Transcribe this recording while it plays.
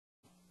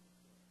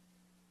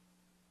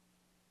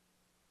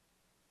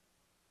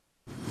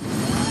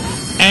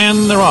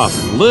And they're off.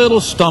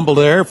 Little stumble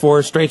there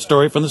for Straight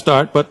Story from the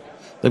start, but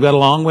they've got a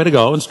long way to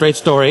go, and Straight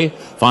Story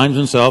finds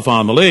himself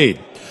on the lead.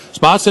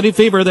 Spa City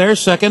Fever there,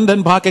 second,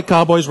 and Pocket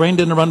Cowboys reined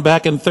in to run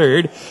back in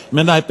third.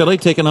 Midnight Billy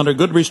taken under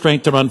good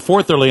restraint to run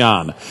fourth early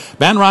on.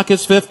 Banrock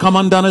is fifth, Come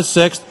Undone is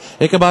sixth,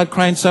 Ichabod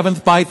Crane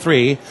seventh by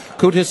 3,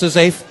 Cootis is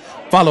eighth,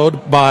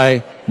 followed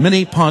by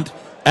Mini Punt,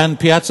 and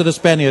Piazza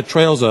d'Espagna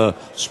trails a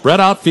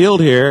spread-out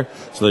field here,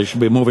 so they should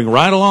be moving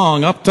right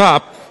along up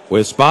top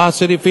with Spa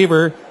City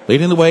Fever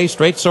leading the way,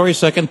 Straight Story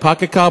second,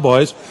 Pocket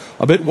Cowboys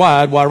a bit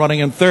wide while running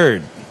in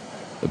third.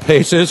 The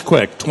pace is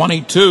quick.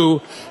 22-2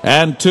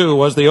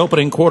 was the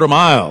opening quarter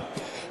mile.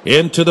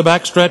 Into the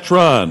backstretch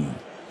run.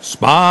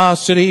 Spa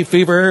City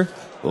Fever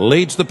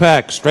leads the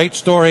pack. Straight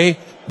Story,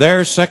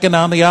 they're second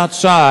on the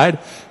outside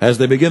as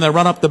they begin to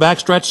run up the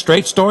backstretch.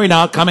 Straight Story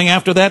now coming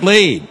after that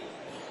lead.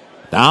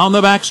 Down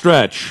the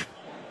backstretch.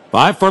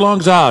 5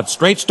 furlongs out.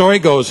 Straight Story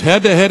goes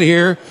head-to-head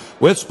here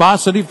with Spa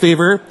City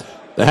Fever.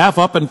 The half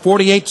up in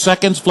 48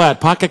 seconds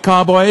flat. Pocket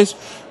Cowboys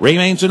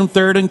remains in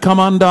third, and Come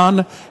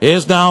Undone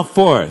is now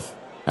fourth.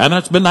 And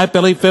that's Midnight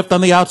Billy fifth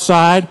on the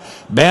outside.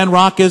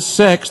 Banrock is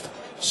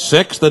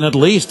sixth and at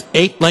least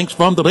 8 lengths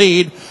from the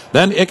lead.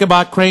 Then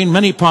Ichabod Crane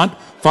Mini Punt,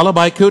 followed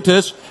by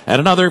Cootis, and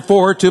another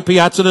 4 to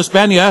Piazza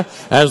d'Espagna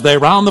as they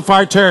round the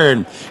far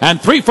turn.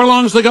 And 3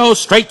 furlongs to go,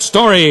 Straight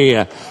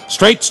Story.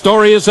 Straight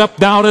Story is up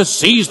now to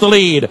seize the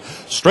lead.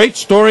 Straight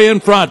Story in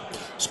front.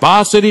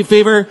 Spa City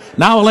Fever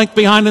now a length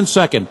behind in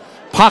second.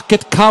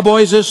 Pocket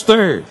Cowboys is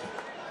third.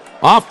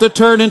 Off the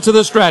turn into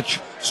the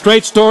stretch.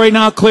 Straight Story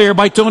now clear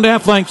by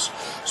 2.5 lengths.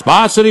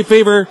 Spa City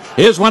Fever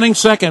is running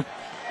second.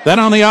 Then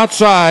on the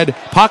outside,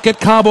 Pocket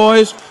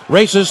Cowboys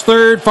races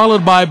third,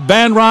 followed by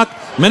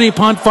Banrock, Mini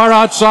Punt far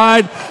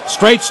outside.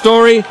 Straight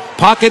Story,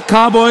 Pocket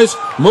Cowboys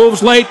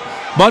moves late,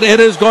 but it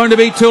is going to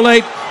be too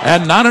late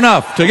and not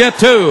enough to get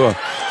to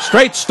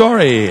Straight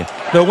Story.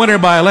 The winner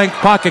by a length,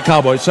 Pocket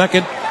Cowboys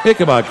second,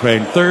 Ichabod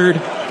Crane third,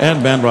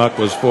 and Banrock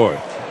was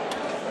fourth.